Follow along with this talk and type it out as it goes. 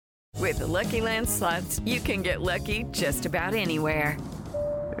With the Lucky Land Slots, you can get lucky just about anywhere.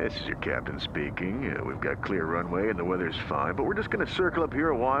 This is your captain speaking. We've got clear runway and the weather's fine, but we're just going to circle up here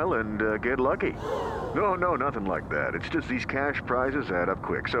a while and get lucky. No, nothing like that. It's just these cash prizes add up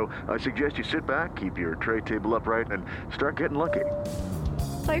quick. So I suggest you sit back, keep your tray table upright, and start getting lucky.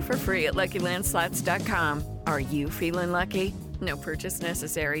 Play for free at LuckyLandSlots.com. Are you feeling lucky? No purchase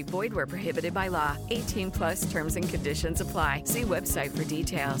necessary. Void where prohibited by law. 18 plus terms and conditions apply. See website for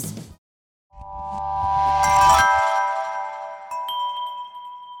details.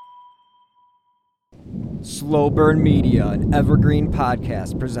 Slow Burn Media, an evergreen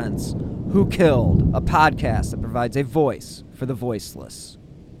podcast, presents Who Killed, a podcast that provides a voice for the voiceless.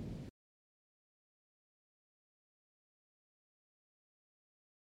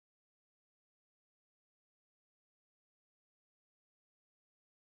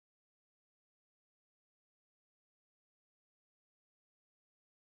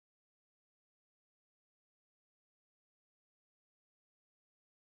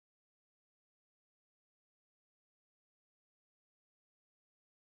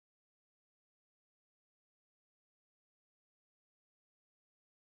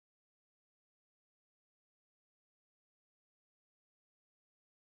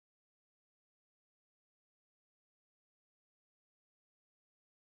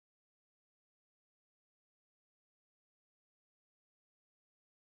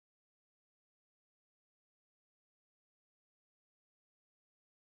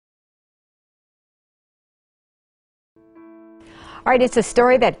 All right, it's a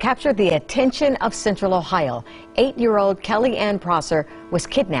story that captured the attention of Central Ohio. 8-year-old Kelly Ann Prosser was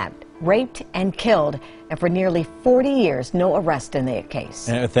kidnapped, raped, and killed. And for nearly 40 years, no arrest in the case.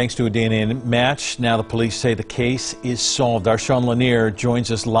 Thanks to a DNA match, now the police say the case is solved. Our Sean Lanier joins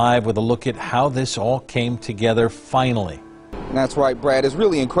us live with a look at how this all came together finally. That's right, Brad. It's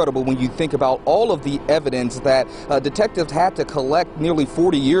really incredible when you think about all of the evidence that detectives had to collect nearly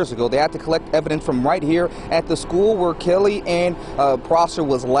 40 years ago. They had to collect evidence from right here at the school where Kelly Ann Prosser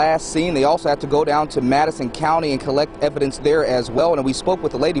was last seen. They also had to go down to Madison County and collect evidence there as well. And we spoke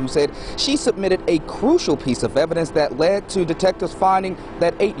with a lady who said she submitted a crucial piece of evidence that led to detectives finding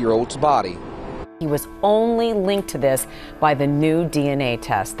that 8-year-old's body. He was only linked to this by the new DNA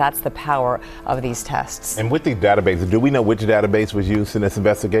test. That's the power of these tests. And with the databases, do we know which database was used in this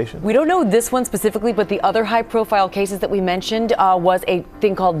investigation? We don't know this one specifically, but the other high-profile cases that we mentioned was a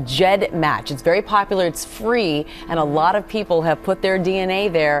thing called GEDmatch. It's very popular. It's free, and a lot of people have put their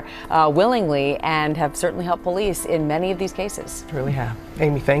DNA there willingly and have certainly helped police in many of these cases. Really have.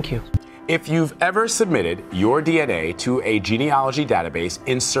 Amy, thank you. If you've ever submitted your DNA to a genealogy database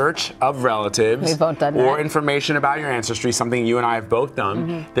in search of relatives or information about your ancestry, something you and I have both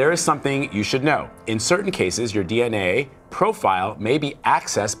done, there is something you should know. In certain cases, your DNA profile may be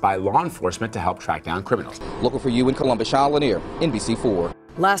accessed by law enforcement to help track down criminals. Looking for you in Columbus, Sean Lanier, NBC4.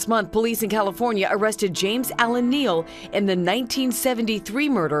 Last month, police in California arrested James Allen Neal in the 1973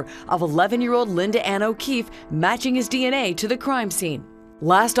 murder of 11-year-old Linda Ann O'Keefe, matching his DNA to the crime scene.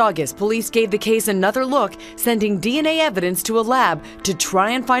 Last August, police gave the case another look, sending DNA evidence to a lab to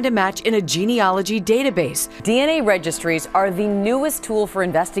try and find a match in a genealogy database. DNA registries are the newest tool for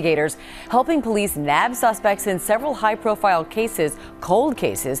investigators, helping police nab suspects in several high-profile cases, cold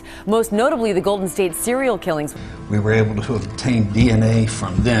cases, most notably the Golden State serial killings. We were able to obtain DNA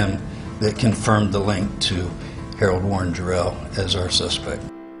from them that confirmed the link to Harold Warren Jarrell as our suspect.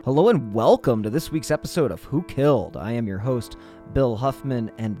 Hello and welcome to this week's episode of Who Killed. I am your host, Bill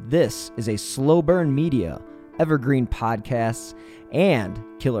Huffman, and this is a Slow Burn Media, Evergreen Podcasts, and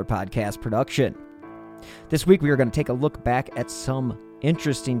Killer Podcast production. This week we are going to take a look back at some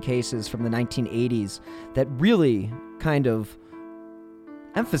interesting cases from the 1980s that really kind of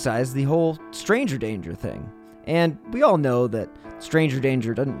emphasize the whole stranger danger thing. And we all know that stranger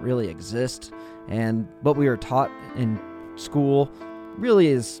danger doesn't really exist, and what we were taught in school really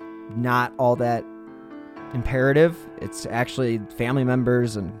is not all that imperative. It's actually family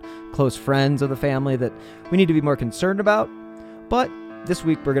members and close friends of the family that we need to be more concerned about. But this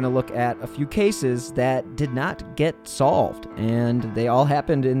week we're going to look at a few cases that did not get solved, and they all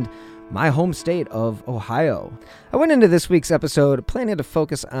happened in my home state of Ohio. I went into this week's episode planning to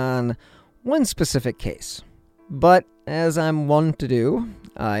focus on one specific case, but as I'm wont to do,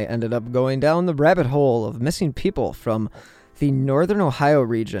 I ended up going down the rabbit hole of missing people from the northern Ohio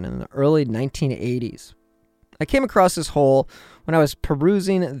region in the early 1980s. I came across this hole when I was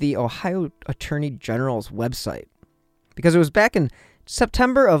perusing the Ohio Attorney General's website, because it was back in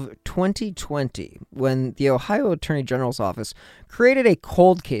September of 2020 when the Ohio Attorney General's office created a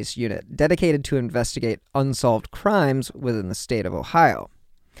cold case unit dedicated to investigate unsolved crimes within the state of Ohio.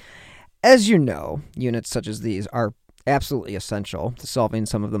 As you know, units such as these are absolutely essential to solving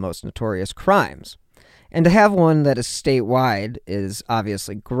some of the most notorious crimes. And to have one that is statewide is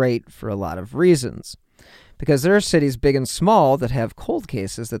obviously great for a lot of reasons. Because there are cities big and small that have cold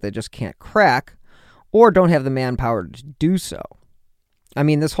cases that they just can't crack or don't have the manpower to do so. I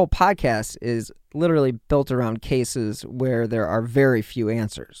mean, this whole podcast is literally built around cases where there are very few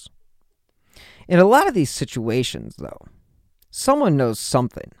answers. In a lot of these situations, though, someone knows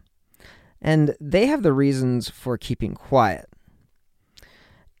something, and they have the reasons for keeping quiet.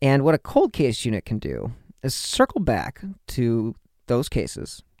 And what a cold case unit can do is circle back to those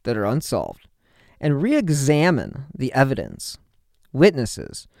cases that are unsolved and re-examine the evidence,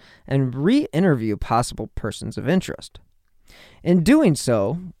 witnesses, and re-interview possible persons of interest. In doing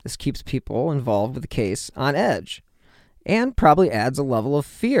so, this keeps people involved with the case on edge and probably adds a level of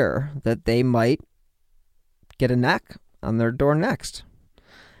fear that they might get a knock on their door next.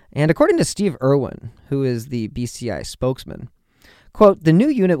 And according to Steve Irwin, who is the BCI spokesman, quote, "The new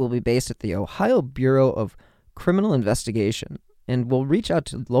unit will be based at the Ohio Bureau of Criminal Investigation and will reach out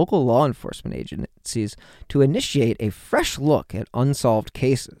to local law enforcement agencies to initiate a fresh look at unsolved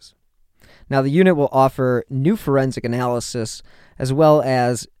cases." Now, the unit will offer new forensic analysis as well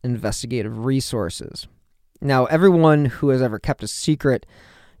as investigative resources. Now, everyone who has ever kept a secret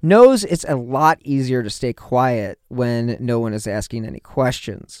knows it's a lot easier to stay quiet when no one is asking any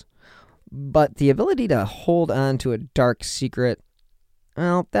questions. But the ability to hold on to a dark secret,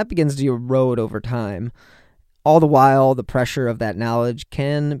 well, that begins to erode over time. All the while, the pressure of that knowledge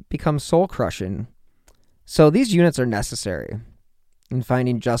can become soul-crushing. So these units are necessary in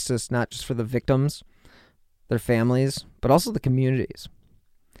finding justice not just for the victims, their families, but also the communities.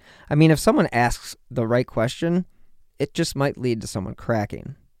 I mean, if someone asks the right question, it just might lead to someone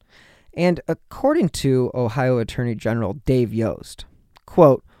cracking. And according to Ohio Attorney General Dave Yost,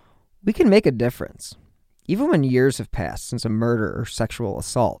 quote, "We can make a difference, even when years have passed since a murder or sexual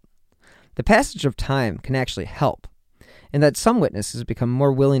assault. The passage of time can actually help, in that some witnesses become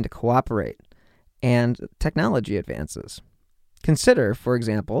more willing to cooperate, and technology advances. Consider, for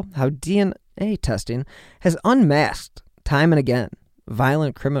example, how DNA testing has unmasked, time and again,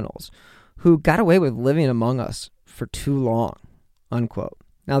 violent criminals who got away with living among us for too long," unquote.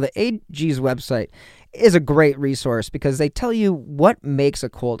 Now, the AG's website is a great resource because they tell you what makes a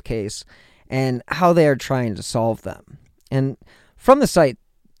cold case and how they are trying to solve them. And from the site,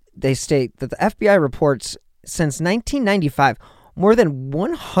 they state that the FBI reports since 1995, more than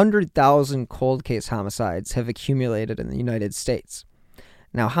 100,000 cold case homicides have accumulated in the United States.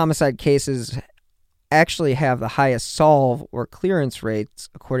 Now, homicide cases actually have the highest solve or clearance rates,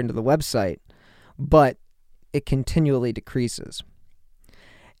 according to the website, but it continually decreases.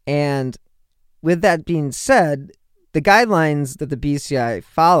 And with that being said, the guidelines that the BCI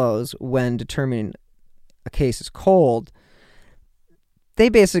follows when determining a case is cold, they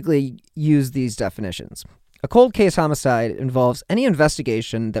basically use these definitions. A cold case homicide involves any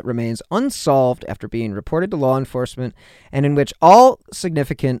investigation that remains unsolved after being reported to law enforcement and in which all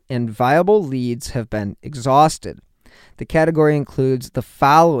significant and viable leads have been exhausted. The category includes the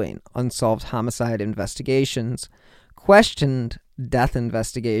following unsolved homicide investigations: questioned death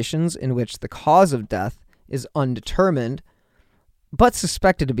investigations in which the cause of death is undetermined but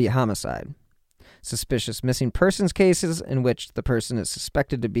suspected to be a homicide; suspicious missing persons cases in which the person is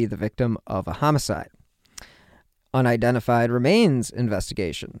suspected to be the victim of a homicide; unidentified remains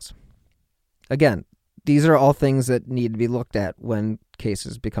investigations. Again, these are all things that need to be looked at when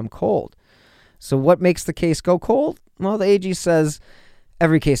cases become cold. So what makes the case go cold? Well, the AG says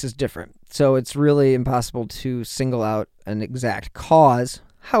every case is different, so it's really impossible to single out an exact cause.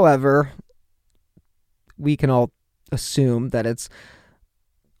 However, we can all assume that it's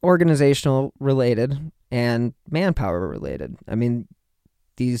organizational related and manpower related. I mean,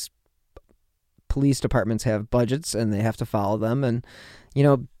 these police departments have budgets and they have to follow them. And,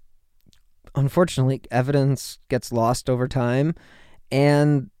 unfortunately, evidence gets lost over time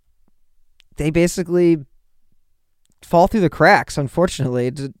and they basically fall through the cracks,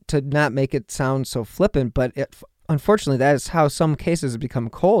 unfortunately, to not make it sound so flippant. But unfortunately, that is how some cases become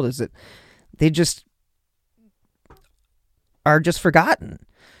cold, is that they just are just forgotten.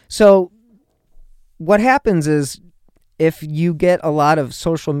 So what happens is, if you get a lot of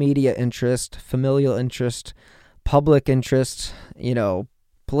social media interest, familial interest, public interest,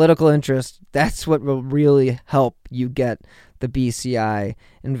 political interest, that's what will really help you get the BCI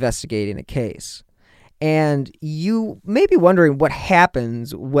investigating a case. And you may be wondering what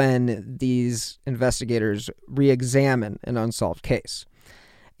happens when these investigators re-examine an unsolved case.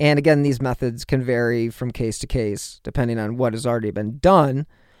 And again, these methods can vary from case to case, depending on what has already been done.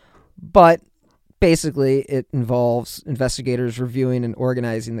 But basically, it involves investigators reviewing and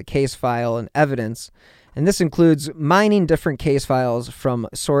organizing the case file and evidence, and this includes mining different case files from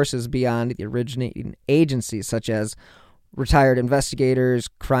sources beyond the originating agencies, such as retired investigators,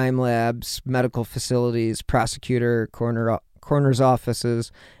 crime labs, medical facilities, prosecutor, coroner's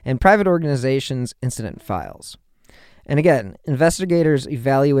offices, and private organizations' incident files. And again, investigators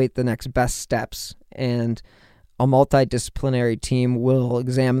evaluate the next best steps, and a multidisciplinary team will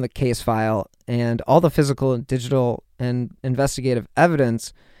examine the case file and all the physical and digital and investigative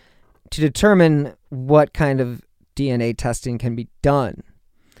evidence to determine what kind of DNA testing can be done.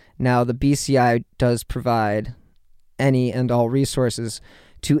 Now, the BCI does provide any and all resources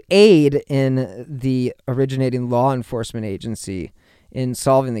to aid in the originating law enforcement agency in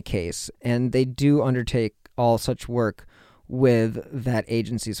solving the case, and they do undertake all such work with that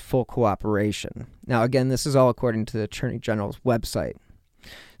agency's full cooperation. Now, again, this is all according to the Attorney General's website.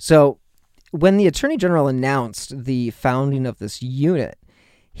 So, when the Attorney General announced the founding of this unit,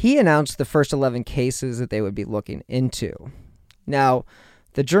 he announced the first 11 cases that they would be looking into. Now,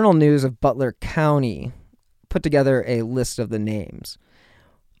 the Journal News of Butler County put together a list of the names.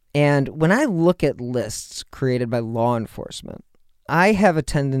 And when I look at lists created by law enforcement, I have a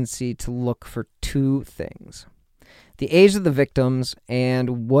tendency to look for two things: the age of the victims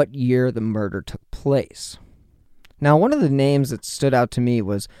and what year the murder took place. Now, one of the names that stood out to me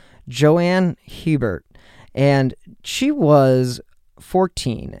was Joanne Hebert, and she was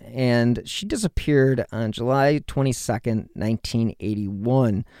 14, and she disappeared on July 22nd,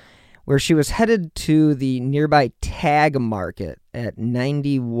 1981, where she was headed to the nearby Tag Market at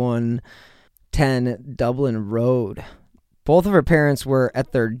 9110 Dublin Road. Both of her parents were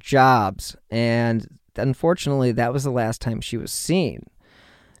at their jobs, and unfortunately, that was the last time she was seen.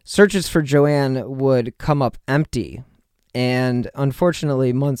 Searches for Joanne would come up empty, and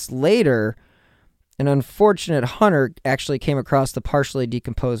unfortunately, months later, an unfortunate hunter actually came across the partially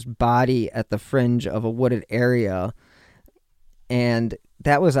decomposed body at the fringe of a wooded area, and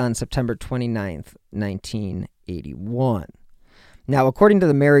that was on September 29th, 1981. Now, according to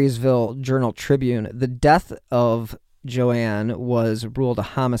the Marysville Journal-Tribune, the death of Joanne was ruled a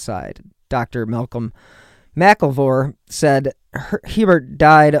homicide. Dr. Malcolm McIlvore said Hebert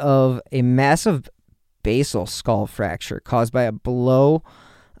died of a massive basal skull fracture caused by a blow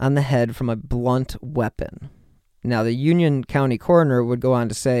on the head from a blunt weapon. Now, the Union County coroner would go on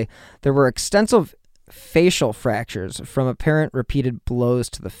to say there were extensive facial fractures from apparent repeated blows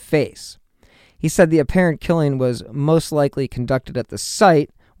to the face. He said the apparent killing was most likely conducted at the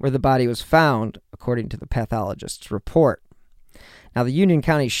site where the body was found, according to the pathologist's report. Now, the Union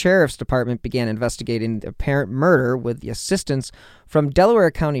County Sheriff's Department began investigating the apparent murder with the assistance from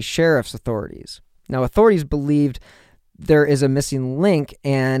Delaware County Sheriff's authorities. Now, authorities believed there is a missing link,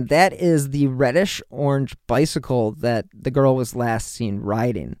 and that is the reddish-orange bicycle that the girl was last seen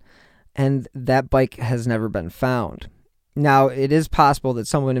riding, and that bike has never been found. Now, it is possible that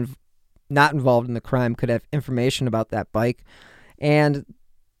someone not involved in the crime could have information about that bike, and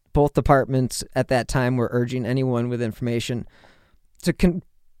both departments at that time were urging anyone with information to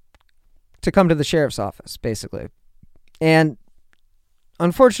come to the sheriff's office, basically. And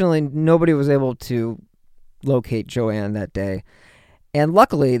unfortunately, nobody was able to locate Joanne that day. And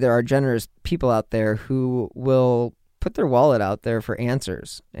luckily, there are generous people out there who will put their wallet out there for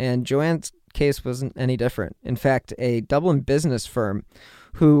answers. And Joanne's case wasn't any different. In fact, a Dublin business firm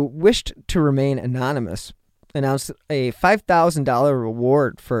who wished to remain anonymous announced a $5,000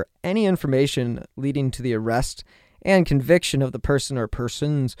 reward for any information leading to the arrest and conviction of the person or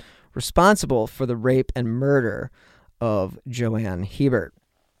persons responsible for the rape and murder of Joanne Hebert.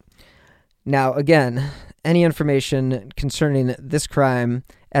 Now, again, any information concerning this crime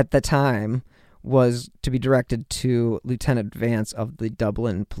at the time was to be directed to Lieutenant Vance of the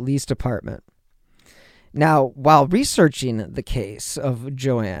Dublin Police Department. Now, while researching the case of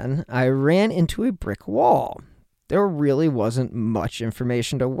Joanne, I ran into a brick wall. There really wasn't much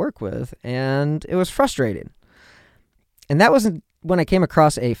information to work with, and it was frustrating. And that was when I came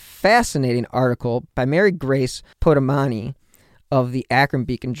across a fascinating article by Mary Grace Potamani of the Akron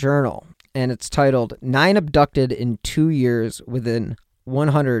Beacon Journal, and it's titled 9 Abducted in 2 Years Within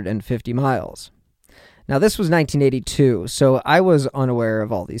 150 Miles. Now, this was 1982, so I was unaware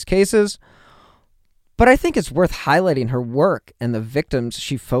of all these cases, but I think it's worth highlighting her work and the victims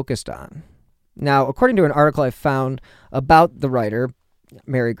she focused on. Now, according to an article I found about the writer,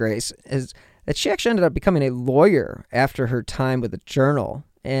 Mary Grace, is that she actually ended up becoming a lawyer after her time with the Journal,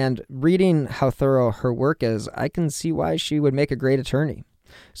 and reading how thorough her work is, I can see why she would make a great attorney.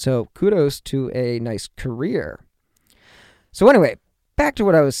 So kudos to a nice career. So anyway, back to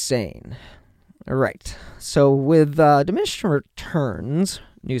what I was saying. All right. So with diminishing returns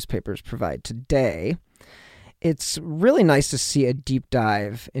newspapers provide today, it's really nice to see a deep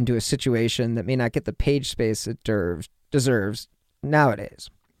dive into a situation that may not get the page space it deserves nowadays.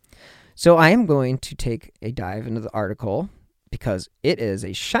 So I am going to take a dive into the article because it is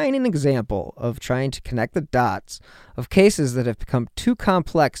a shining example of trying to connect the dots of cases that have become too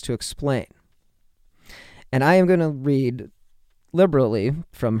complex to explain. And I am going to read liberally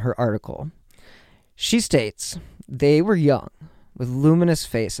from her article. She states, "They were young, with luminous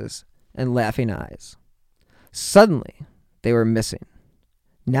faces and laughing eyes. Suddenly, they were missing.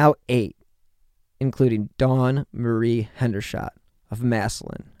 Now 8, including Dawn Marie Hendershot of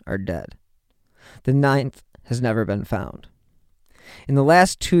Massillon, are dead. The 9th has never been found. In the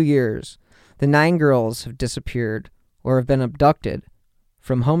last 2 years, the 9 girls have disappeared or have been abducted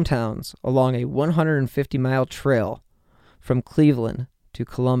from hometowns along a 150-mile trail from Cleveland to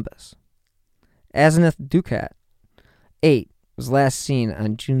Columbus. Asenath Ducat, 8, was last seen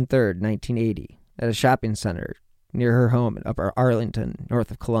on June 3rd, 1980, at a shopping center near her home in Upper Arlington, north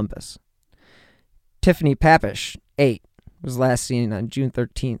of Columbus. Tiffany Papish, 8, was last seen on June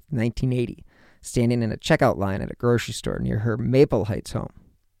 13th, 1980, standing in a checkout line at a grocery store near her Maple Heights home.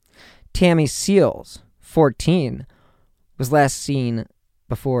 Tammy Seals, 14, was last seen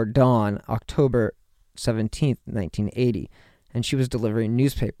before dawn October 17th, 1980, and she was delivering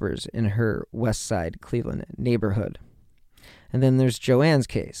newspapers in her West Side Cleveland neighborhood. And then there's Joanne's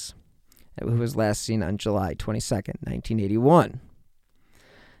case, who was last seen on July 22nd, 1981.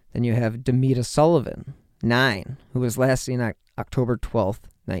 Then you have Demita Sullivan, 9, who was last seen on October 12th,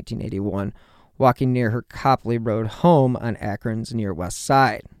 1981, walking near her Copley Road home on Akron's near West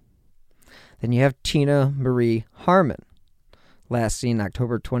Side. Then you have Tina Marie Harmon, last seen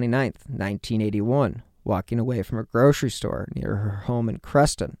October 29th, 1981, walking away from a grocery store near her home in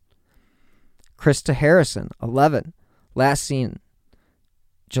Creston. Krista Harrison, 11, last seen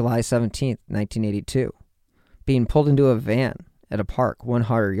July 17th, 1982, being pulled into a van at a park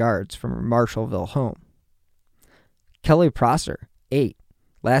 100 yards from her Marshallville home. Kelly Prosser, 8,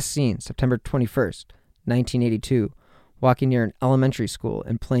 last seen September 21st, 1982, walking near an elementary school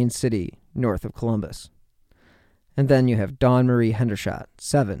in Plain City, north of Columbus. And then you have Dawn Marie Hendershot,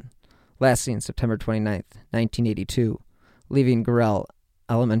 7, last seen September 29th, 1982, leaving Gorell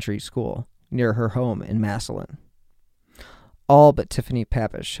Elementary School near her home in Massillon. All but Tiffany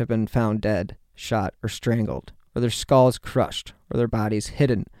Papish have been found dead, shot, or strangled, or their skulls crushed, or their bodies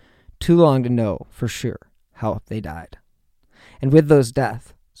hidden too long to know for sure how they died. And with those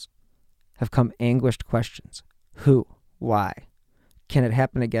deaths have come anguished questions. Who? Why? Can it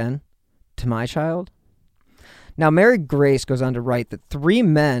happen again? To my child? Now, Mary Grace goes on to write that 3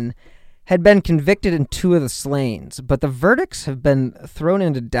 men had been convicted in 2 of the slayings, but the verdicts have been thrown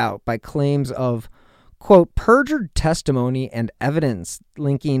into doubt by claims of, quote, perjured testimony and evidence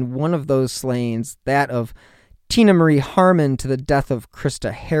linking one of those slayings, that of Tina Marie Harmon, to the death of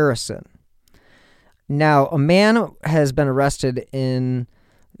Krista Harrison. Now, a man has been arrested in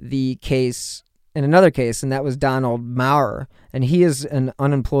another case, and that was Donald Maurer, and he is an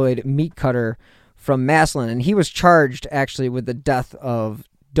unemployed meat cutter from Massillon, and he was charged actually with the death of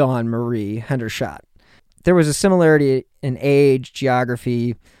Dawn Marie Hendershot. There was a similarity in age,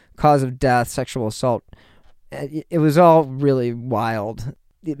 geography, cause of death, sexual assault. It was all really wild.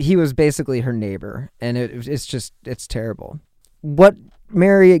 He was basically her neighbor, and it's terrible. What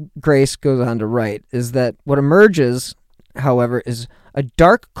Mary Grace goes on to write is that what emerges, however, is a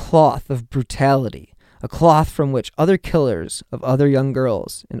dark cloth of brutality, a cloth from which other killers of other young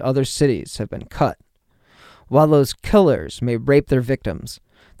girls in other cities have been cut. While those killers may rape their victims,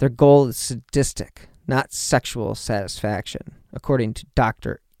 their goal is sadistic, not sexual satisfaction, according to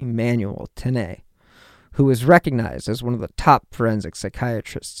Dr. Emmanuel Tenay, who is recognized as one of the top forensic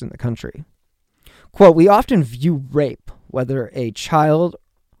psychiatrists in the country. Quote, we often view rape, whether a child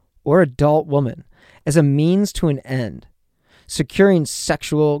or adult woman, as a means to an end, securing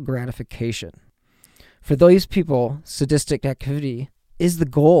sexual gratification. For those people, sadistic activity is the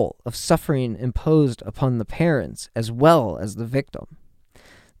goal of suffering imposed upon the parents as well as the victim.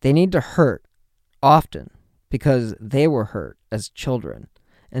 They need to hurt, often, because they were hurt as children,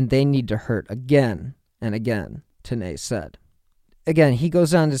 and they need to hurt again and again, Tenay said. Again, he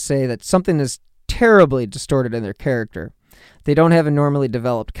goes on to say that something is terribly distorted in their character. They don't have a normally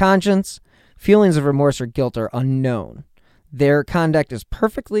developed conscience. Feelings of remorse or guilt are unknown. Their conduct is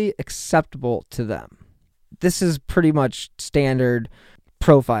perfectly acceptable to them. This is pretty much standard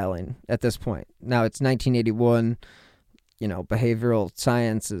profiling at this point. Now, it's 1981. Behavioral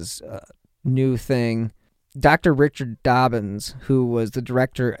science is a new thing. Dr. Richard Dobbins, who was the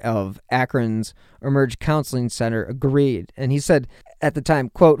director of Akron's Emerge Counseling Center, agreed. And he said at the time,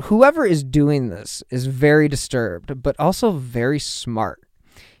 quote, "Whoever is doing this is very disturbed, but also very smart.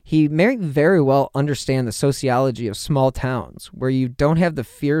 He may very well understand the sociology of small towns where you don't have the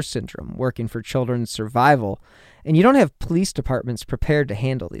fear syndrome working for children's survival, and you don't have police departments prepared to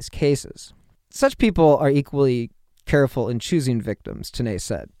handle these cases. Such people are equally careful in choosing victims," Tanay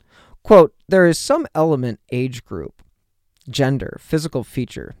said. Quote, "There is some element, age group, gender, physical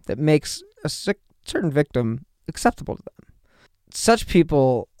feature that makes a certain victim acceptable to them. Such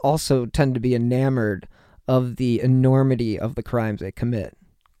people also tend to be enamored of the enormity of the crimes they commit.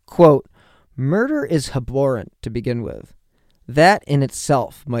 Quote, murder is abhorrent to begin with. That in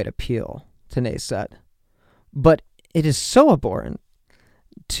itself might appeal," Tanay said. "But it is so abhorrent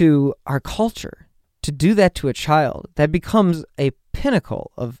to our culture to do that to a child that becomes a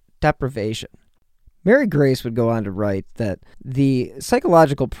pinnacle of deprivation." Mary Grace would go on to write that the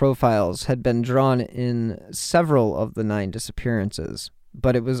psychological profiles had been drawn in several of the 9 disappearances,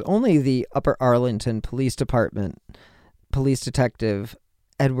 but it was only the Upper Arlington Police Department police detective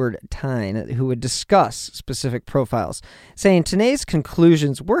Edward Tyne who would discuss specific profiles, saying Tanay's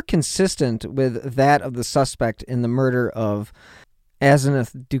conclusions were consistent with that of the suspect in the murder of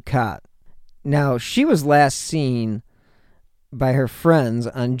Asenath Ducat. Now, she was last seen by her friends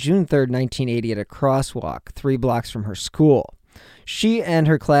on June 3rd, 1980 at a crosswalk 3 blocks from her school. She and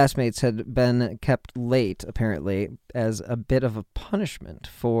her classmates had been kept late, apparently, as a bit of a punishment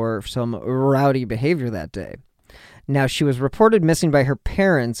for some rowdy behavior that day. Now, she was reported missing by her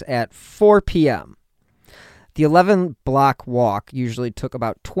parents at 4 p.m. The 11-block walk usually took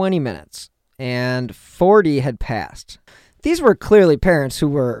about 20 minutes, and 40 had passed. These were clearly parents who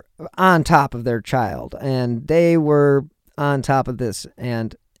were on top of their child, and they were on top of this,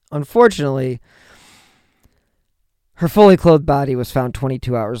 and unfortunately, her fully clothed body was found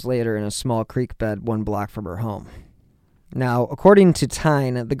 22 hours later in a small creek bed 1 block from her home. Now, according to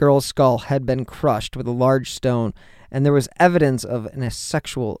Tyne, the girl's skull had been crushed with a large stone, and there was evidence of a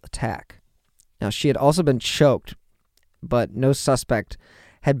sexual attack. Now, she had also been choked, but no suspect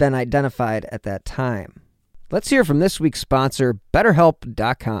had been identified at that time. Let's hear from this week's sponsor,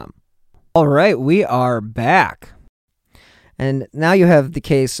 BetterHelp.com. All right, we are back. And now you have the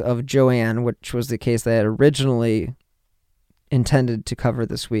case of Joanne, which was the case that I had originally intended to cover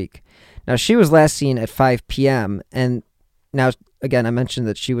this week. Now, she was last seen at 5 p.m., and now, again, I mentioned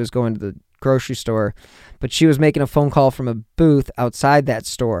that she was going to the grocery store, but she was making a phone call from a booth outside that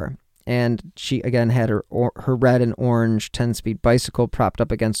store, and she, again, had her red and orange 10-speed bicycle propped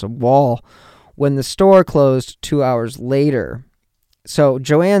up against a wall when the store closed 2 hours later. So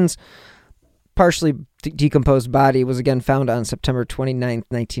Joanne's partially decomposed body was again found on September 29th,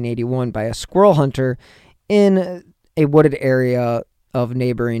 1981 by a squirrel hunter in a wooded area of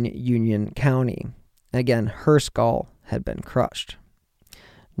neighboring Union County. Again, her skull had been crushed.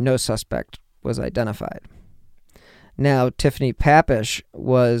 No suspect was identified. Now, Tiffany Papish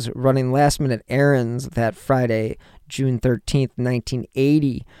was running last-minute errands that Friday, June 13th,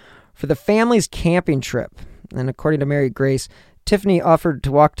 1980, for the family's camping trip. And according to Mary Grace, Tiffany offered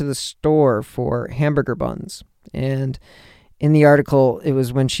to walk to the store for hamburger buns. And in the article, it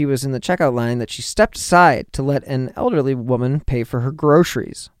was when she was in the checkout line that she stepped aside to let an elderly woman pay for her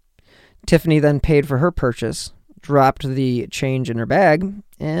groceries. Tiffany then paid for her purchase, dropped the change in her bag,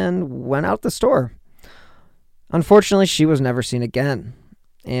 and went out the store. Unfortunately, she was never seen again.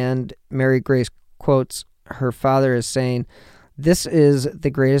 And Mary Grace quotes her father as saying, "This is the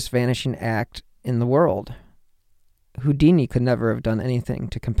greatest vanishing act in the world. Houdini could never have done anything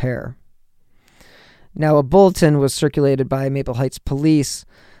to compare." Now, a bulletin was circulated by Maple Heights Police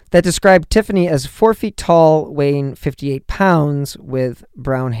that described Tiffany as 4 feet tall, weighing 58 pounds, with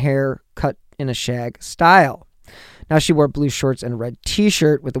brown hair cut in a shag style. Now, she wore blue shorts and a red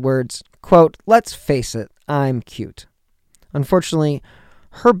t-shirt with the words, quote, "Let's face it, I'm cute." Unfortunately,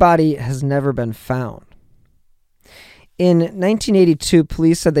 her body has never been found. In 1982,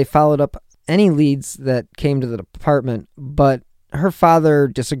 police said they followed up any leads that came to the department, but her father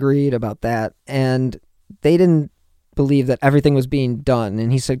disagreed about that, and they didn't believe that everything was being done.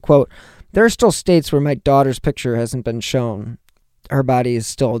 And he said, quote, "There are still states where my daughter's picture hasn't been shown. Her body has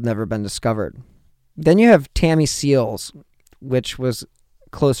still never been discovered." Then you have Tammy Seals, which was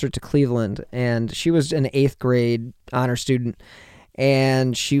closer to Cleveland, and she was an 8th grade honor student,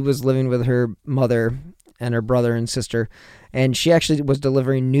 and she was living with her mother and her brother and sister, and she actually was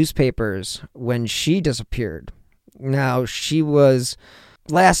delivering newspapers when she disappeared. Now, she was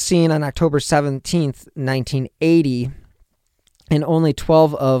last seen on October 17th, 1980, and only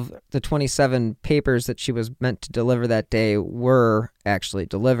 12 of the 27 papers that she was meant to deliver that day were actually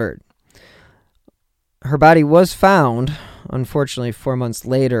delivered. Her body was found, unfortunately, 4 months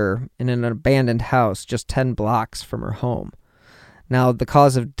later in an abandoned house just 10 blocks from her home. Now, the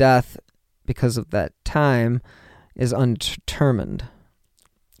cause of death because of that time is undetermined.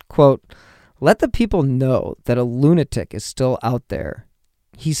 Quote, "Let the people know that a lunatic is still out there.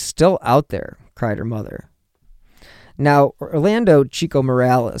 He's still out there," cried her mother. Now, Orlando Chico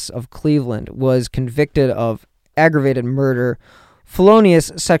Morales of Cleveland was convicted of aggravated murder,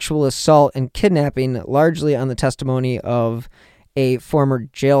 felonious sexual assault, and kidnapping, largely on the testimony of a former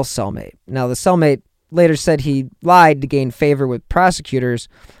jail cellmate. Now, the cellmate later said he lied to gain favor with prosecutors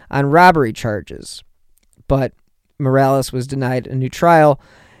on robbery charges, but Morales was denied a new trial.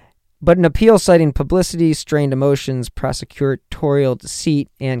 But an appeal citing publicity, strained emotions, prosecutorial deceit,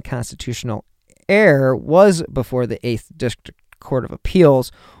 and constitutional error was before the 8th District Court of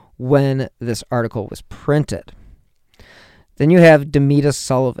Appeals when this article was printed. Then you have Demita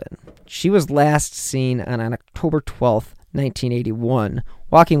Sullivan. She was last seen on October 12th, 1981,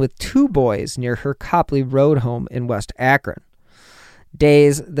 walking with 2 boys near her Copley Road home in West Akron.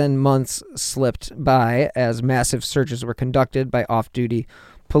 Days, then months slipped by as massive searches were conducted by off-duty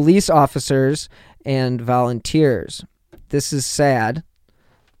police officers and volunteers. This is sad.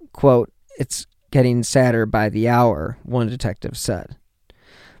 Quote, "It's getting sadder by the hour," one detective said.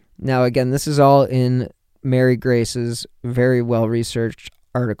 Now, again, this is all in Mary Grace's very well-researched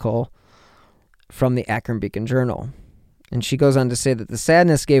article from the Akron Beacon Journal. And she goes on to say that the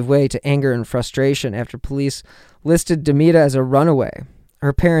sadness gave way to anger and frustration after police listed Demita as a runaway.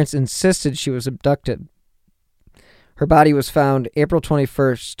 Her parents insisted she was abducted. Her body was found April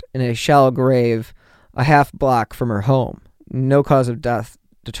 21st in a shallow grave a half block from her home. No cause of death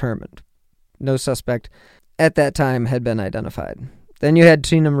determined. No suspect at that time had been identified. Then you had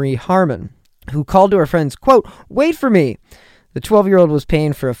Tina Marie Harmon, who called to her friends, quote, "Wait for me." The 12-year-old was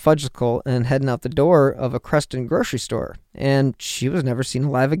paying for a fudgesicle and heading out the door of a Creston grocery store, and she was never seen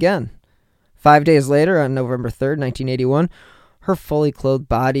alive again. 5 days later, on November 3rd, 1981, her fully clothed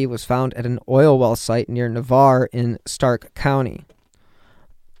body was found at an oil well site near Navarre in Stark County.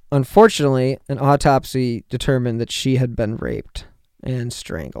 Unfortunately, an autopsy determined that she had been raped and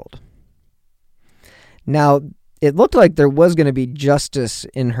strangled. Now, it looked like there was going to be justice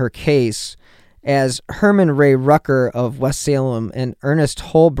in her case, as Herman Ray Rucker of West Salem and Ernest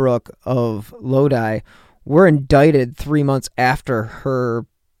Holbrook of Lodi were indicted 3 months after her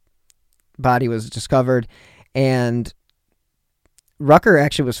body was discovered, and Rucker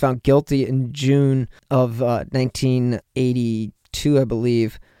actually was found guilty in June of 1982, I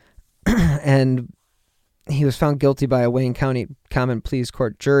believe, and he was found guilty by a Wayne County Common Pleas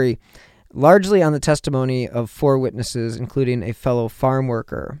Court jury, largely on the testimony of 4 witnesses, including a fellow farm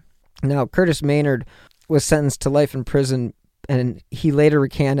worker. Now, Curtis Maynard was sentenced to life in prison, and he later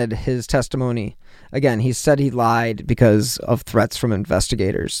recanted his testimony. Again, he said he lied because of threats from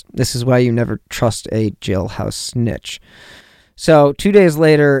investigators. This is why you never trust a jailhouse snitch. So, 2 days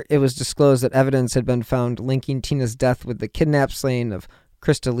later, it was disclosed that evidence had been found linking Tina's death with the kidnapped slaying of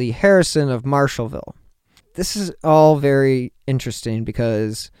Krista Lee Harrison of Marshallville. This is all very interesting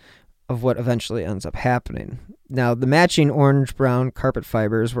because of what eventually ends up happening. Now, the matching orange-brown carpet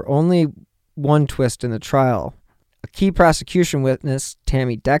fibers were only one twist in the trial. A key prosecution witness,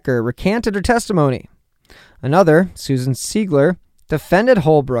 Tammy Decker, recanted her testimony. Another, Susan Siegler, defended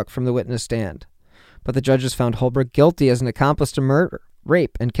Holbrook from the witness stand. But the judges found Holbrook guilty as an accomplice to murder,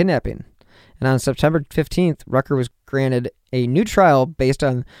 rape, and kidnapping. And on September 15th, Rucker was granted a new trial based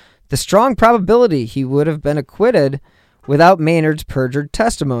on the strong probability he would have been acquitted without Maynard's perjured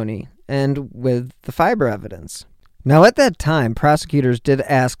testimony and with the fiber evidence. Now, at that time, prosecutors did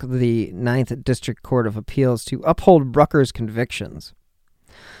ask the 9th District Court of Appeals to uphold Rucker's convictions.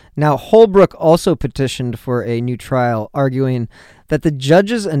 Now, Holbrook also petitioned for a new trial, arguing that the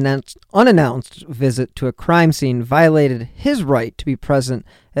judge's unannounced visit to a crime scene violated his right to be present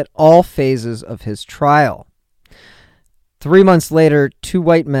at all phases of his trial. 3 months later, 2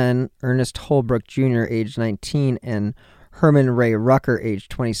 white men, Ernest Holbrook Jr., age 19, and Herman Ray Rucker, age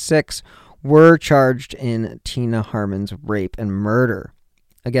 26, were charged in Tina Harmon's rape and murder.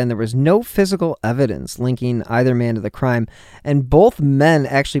 Again, there was no physical evidence linking either man to the crime, and both men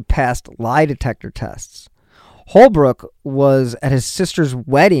actually passed lie detector tests. Holbrook was at his sister's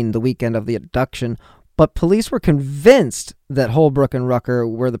wedding the weekend of the abduction, but police were convinced that Holbrook and Rucker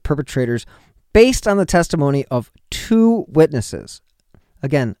were the perpetrators based on the testimony of 2 witnesses.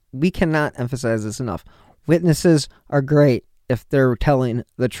 Again, we cannot emphasize this enough. Witnesses are great if they're telling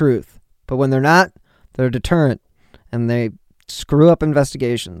the truth, but when they're not, they're a deterrent, and they screw up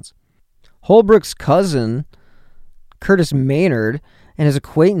investigations. Holbrook's cousin, Curtis Maynard, and his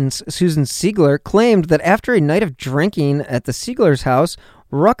acquaintance, Susan Siegler, claimed that after a night of drinking at the Sieglers' house,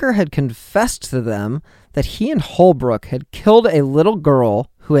 Rucker had confessed to them that he and Holbrook had killed a little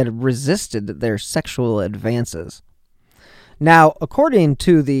girl who had resisted their sexual advances. Now, according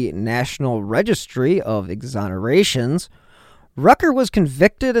to the National Registry of Exonerations, Rucker was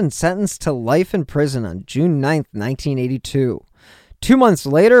convicted and sentenced to life in prison on June 9, 1982. 2 months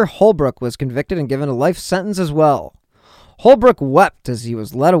later, Holbrook was convicted and given a life sentence as well. Holbrook wept as he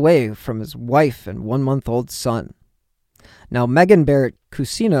was led away from his wife and 1-month-old son. Now, Megan Barrett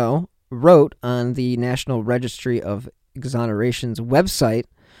Cusino wrote on the National Registry of Exonerations website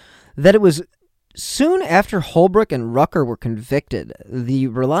that it was soon after Holbrook and Rucker were convicted, the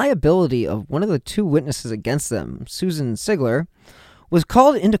reliability of one of the two witnesses against them, Susan Siegler, was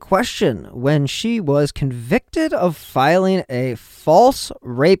called into question when she was convicted of filing a false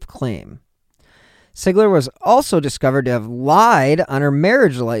rape claim. Siegler was also discovered to have lied on her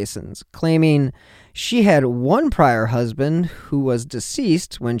marriage license, claiming she had one prior husband who was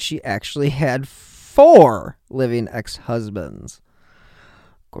deceased when she actually had 4 living ex-husbands.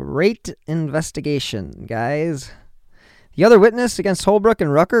 Great investigation, guys. The other witness against Holbrook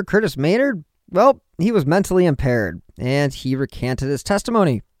and Rucker, Curtis Maynard, well, he was mentally impaired, and he recanted his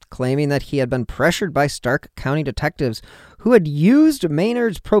testimony, claiming that he had been pressured by Stark County detectives who had used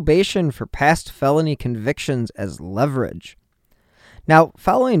Maynard's probation for past felony convictions as leverage. Now,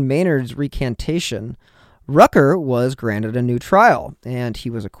 following Maynard's recantation, Rucker was granted a new trial, and he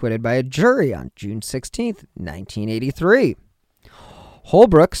was acquitted by a jury on June 16, 1983.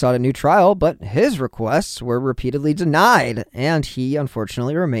 Holbrook sought a new trial, but his requests were repeatedly denied, and he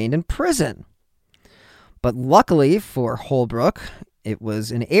unfortunately remained in prison. But luckily for Holbrook, it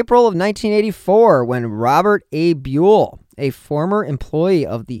was in April of 1984 when Robert A. Buell, a former employee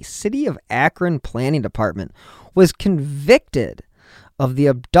of the City of Akron Planning Department, was convicted of the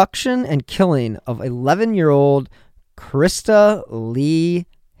abduction and killing of 11-year-old Krista Lee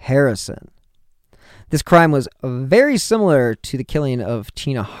Harrison. This crime was very similar to the killing of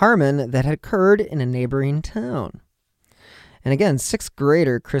Tina Harmon that had occurred in a neighboring town. And again, 6th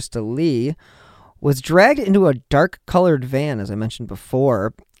grader Krista Lee was dragged into a dark-colored van, as I mentioned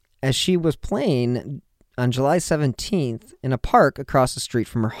before, as she was playing on July 17th in a park across the street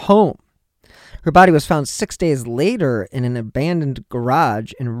from her home. Her body was found 6 days later in an abandoned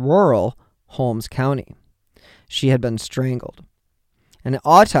garage in rural Holmes County. She had been strangled. An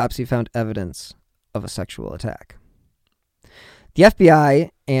autopsy found evidence of a sexual attack. The FBI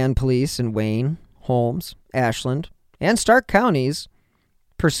and police in Wayne, Holmes, Ashland, and Stark counties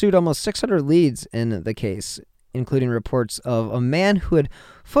pursued almost 600 leads in the case, including reports of a man who had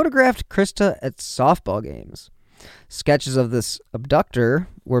photographed Krista at softball games. Sketches of this abductor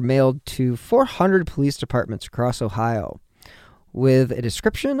were mailed to 400 police departments across Ohio, with a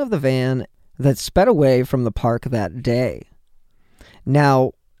description of the van that sped away from the park that day.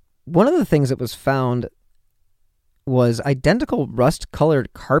 Now, one of the things that was found was identical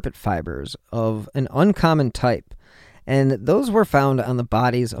rust-colored carpet fibers of an uncommon type, and those were found on the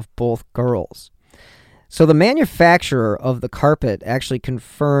bodies of both girls. So the manufacturer of the carpet actually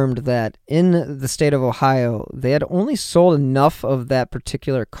confirmed that in the state of Ohio, they had only sold enough of that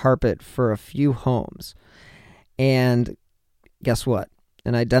particular carpet for a few homes. And guess what?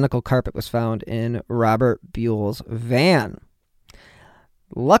 An identical carpet was found in Robert Buell's van.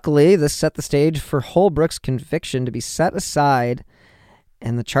 Luckily, this set the stage for Holbrook's conviction to be set aside,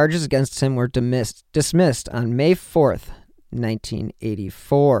 and the charges against him were dismissed on May 4th,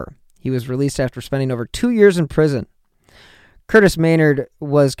 1984. He was released after spending over 2 years in prison. Curtis Maynard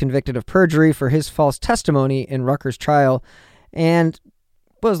was convicted of perjury for his false testimony in Rucker's trial and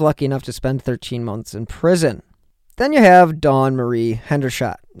was lucky enough to spend 13 months in prison. Then you have Dawn Marie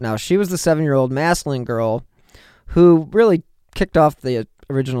Hendershot. Now, she was the 7-year-old Massillon girl who really kicked off the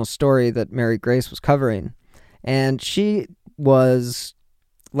original story that Mary Grace was covering. And she was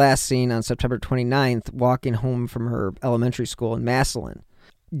last seen on September 29th walking home from her elementary school in Massillon.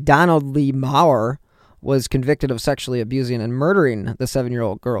 Donald Lee Maurer was convicted of sexually abusing and murdering the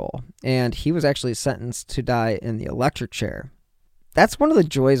 7-year-old girl, and he was actually sentenced to die in the electric chair. That's one of the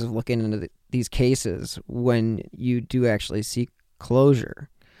joys of looking into these cases when you do actually seek closure.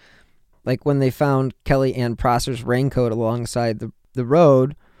 Like when they found Kelly Ann Prosser's raincoat alongside the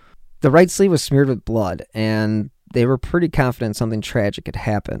road, the right sleeve was smeared with blood, and they were pretty confident something tragic had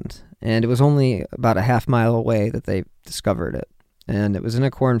happened. And it was only about a half mile away that they discovered it. And it was in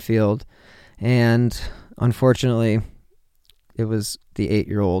a cornfield, and unfortunately, it was the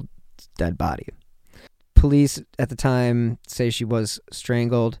 8-year-old dead body. Police at the time say she was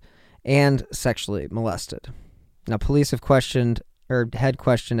strangled and sexually molested. Now, police had questioned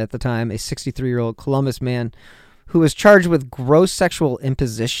at the time a 63-year-old Columbus man who was charged with gross sexual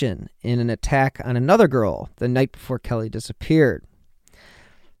imposition in an attack on another girl the night before Kelly disappeared.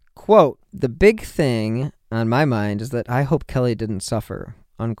 Quote, "The big thing on my mind is that I hope Kelly didn't suffer,"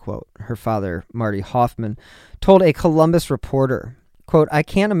 unquote. Her father, Marty Hoffman, told a Columbus reporter, quote, "I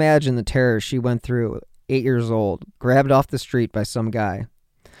can't imagine the terror she went through, 8 years old, grabbed off the street by some guy.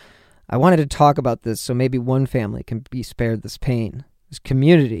 I wanted to talk about this so maybe one family can be spared this pain. This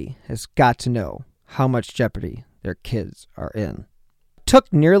community has got to know how much jeopardy their kids are in." It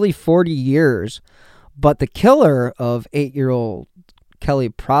took nearly 40 years, but the killer of 8-year-old Kelly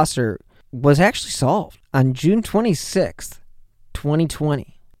Prosser was actually solved. On June 26th,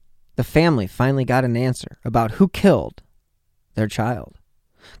 2020, the family finally got an answer about who killed their child.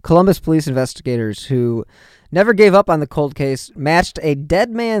 Columbus police investigators, who never gave up on the cold case, matched a dead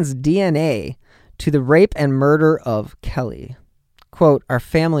man's DNA to the rape and murder of Kelly. Quote, "Our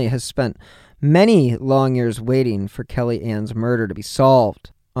family has spent many long years waiting for Kelly Ann's murder to be solved,"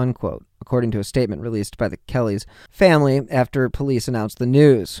 unquote, according to a statement released by the Kelly's family after police announced the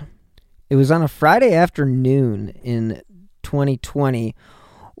news. It was on a Friday afternoon in 2020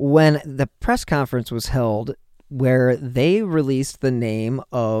 when the press conference was held where they released the name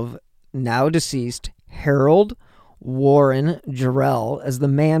of now deceased Harold Warren Jarrell as the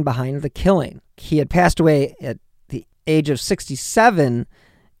man behind the killing. He had passed away at the age of 67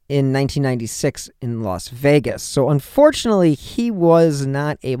 in 1996 in Las Vegas. So unfortunately, he was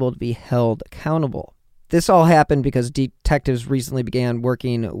not able to be held accountable. This all happened because detectives recently began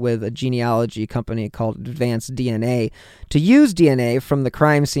working with a genealogy company called Advanced DNA to use DNA from the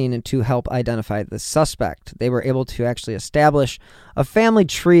crime scene to help identify the suspect. They were able to actually establish a family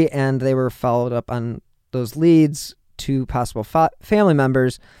tree, and they were followed up on those leads to possible family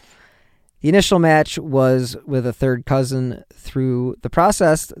members. The initial match was with a third cousin. Through the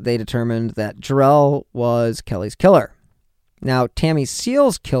process, they determined that Jarrell was Kelly's killer. Now, Tammy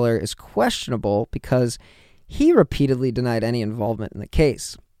Seal's killer is questionable because he repeatedly denied any involvement in the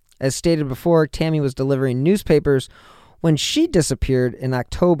case. As stated before, Tammy was delivering newspapers when she disappeared in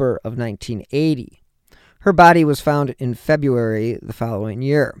October of 1980. Her body was found in February the following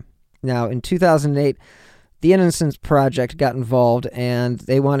year. Now, in 2008, the Innocence Project got involved, and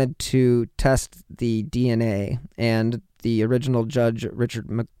they wanted to test the DNA, and the original judge, Richard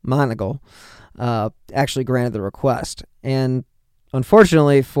McMonagle, actually granted the request. And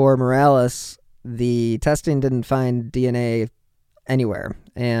unfortunately for Morales, the testing didn't find DNA anywhere,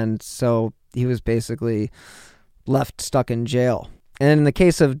 and so he was basically left stuck in jail. And in the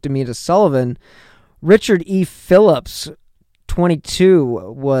case of Demita Sullivan, Richard E. Phillips,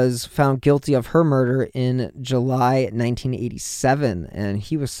 22, was found guilty of her murder in July 1987, and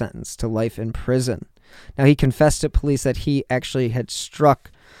he was sentenced to life in prison. Now, he confessed to police that he actually had struck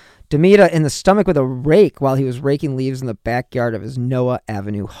Demita in the stomach with a rake while he was raking leaves in the backyard of his Noah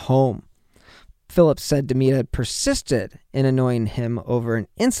Avenue home. Phillips said Demita had persisted in annoying him over an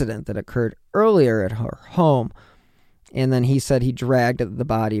incident that occurred earlier at her home, and then he said he dragged the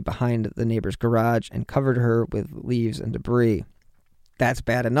body behind the neighbor's garage and covered her with leaves and debris. That's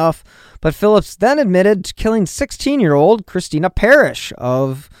bad enough, but Phillips then admitted to killing 16-year-old Christina Parrish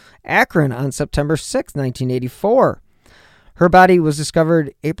of Akron on September 6, 1984. Her body was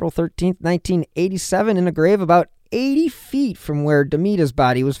discovered April 13, 1987 in a grave about 80 feet from where Demita's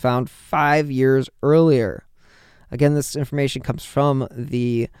body was found 5 years earlier. Again, this information comes from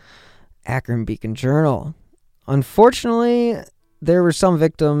the Akron Beacon Journal. Unfortunately, there were some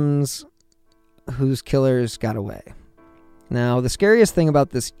victims whose killers got away. Now, the scariest thing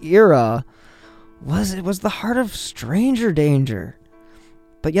about this era was it was the heart of stranger danger.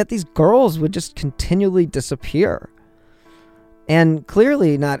 But yet these girls would just continually disappear. And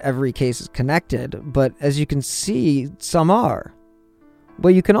clearly not every case is connected, but as you can see, some are.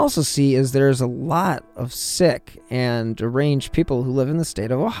 What you can also see is there's a lot of sick and deranged people who live in the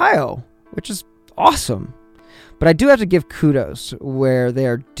state of Ohio, which is awesome. But I do have to give kudos where they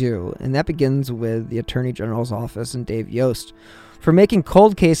are due, and that begins with the Attorney General's office and Dave Yost for making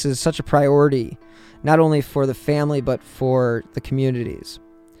cold cases such a priority, not only for the family, but for the communities.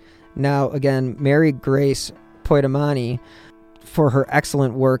 Now, again, Mary Grace Poitamani for her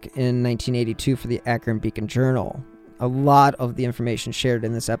excellent work in 1982 for the Akron Beacon Journal. A lot of the information shared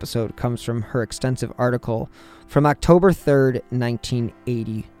in this episode comes from her extensive article from October 3rd,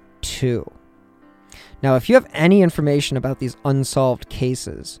 1982. Now, if you have any information about these unsolved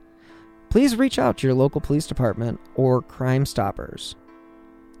cases, please reach out to your local police department or Crime Stoppers.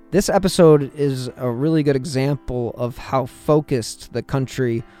 This episode is a really good example of how focused the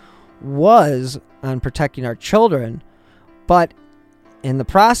country was on protecting our children, but in the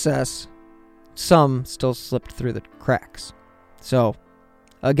process, some still slipped through the cracks. So,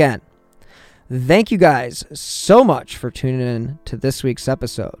 again, thank you guys so much for tuning in to this week's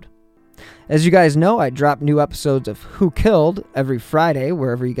episode. As you guys know, I drop new episodes of Who Killed every Friday,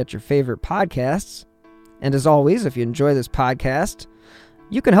 wherever you get your favorite podcasts. And as always, if you enjoy this podcast,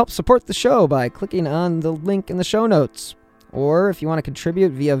 you can help support the show by clicking on the link in the show notes. Or if you want to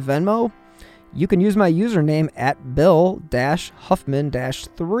contribute via Venmo, you can use my username at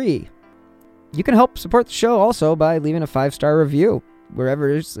Bill-Huffman-3. You can help support the show also by leaving a 5-star review wherever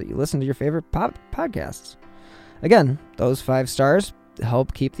it is that you listen to your favorite podcasts. Again, those 5 stars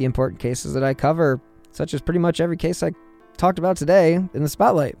help keep the important cases that I cover, such as pretty much every case I talked about today, in the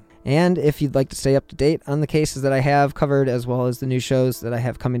spotlight. And if you'd like to stay up to date on the cases that I have covered, as well as the new shows that I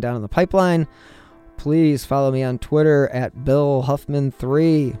have coming down in the pipeline, please follow me on Twitter at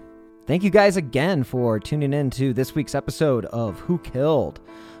BillHuffman3. Thank you guys again for tuning in to this week's episode of Who Killed.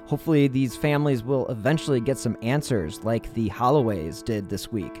 Hopefully these families will eventually get some answers like the Holloways did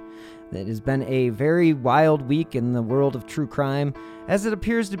this week. It has been a very wild week in the world of true crime, as it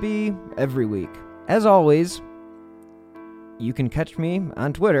appears to be every week. As always, you can catch me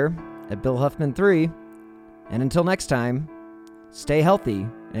on Twitter at BillHuffman3. And until next time, stay healthy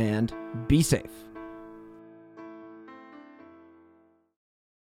and be safe.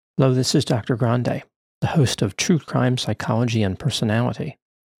 Hello, this is Dr. Grande, the host of True Crime Psychology and Personality.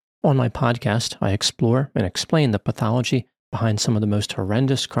 On my podcast, I explore and explain the pathology behind some of the most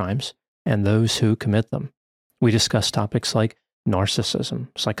horrendous crimes and those who commit them. We discuss topics like narcissism,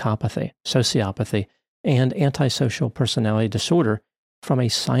 psychopathy, sociopathy, and antisocial personality disorder from a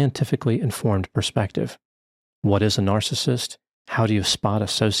scientifically informed perspective. What is a narcissist? How do you spot a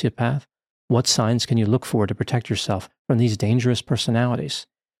sociopath? What signs can you look for to protect yourself from these dangerous personalities?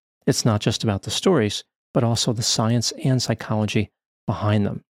 It's not just about the stories, but also the science and psychology behind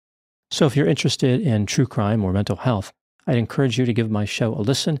them. So if you're interested in true crime or mental health, I'd encourage you to give my show a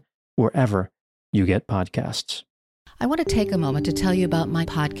listen wherever you get podcasts. I want to take a moment to tell you about my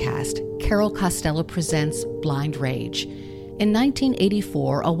podcast, Carol Costello Presents Blind Rage. In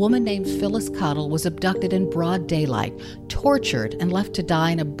 1984, a woman named Phyllis Cottle was abducted in broad daylight, tortured, and left to die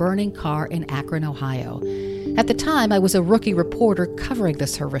in a burning car in Akron, Ohio. At the time, I was a rookie reporter covering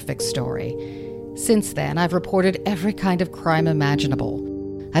this horrific story. Since then, I've reported every kind of crime imaginable.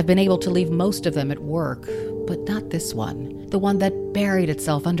 I've been able to leave most of them at work, but not this one, the one that buried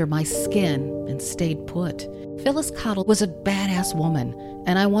itself under my skin and stayed put. Phyllis Cottle was a badass woman,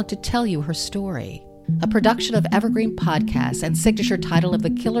 and I want to tell you her story. A production of Evergreen Podcasts and signature title of the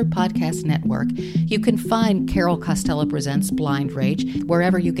Killer Podcast Network, you can find Carol Costello Presents Blind Rage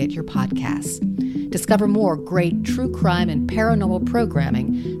wherever you get your podcasts. Discover more great true crime and paranormal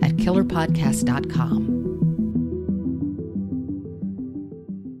programming at killerpodcast.com.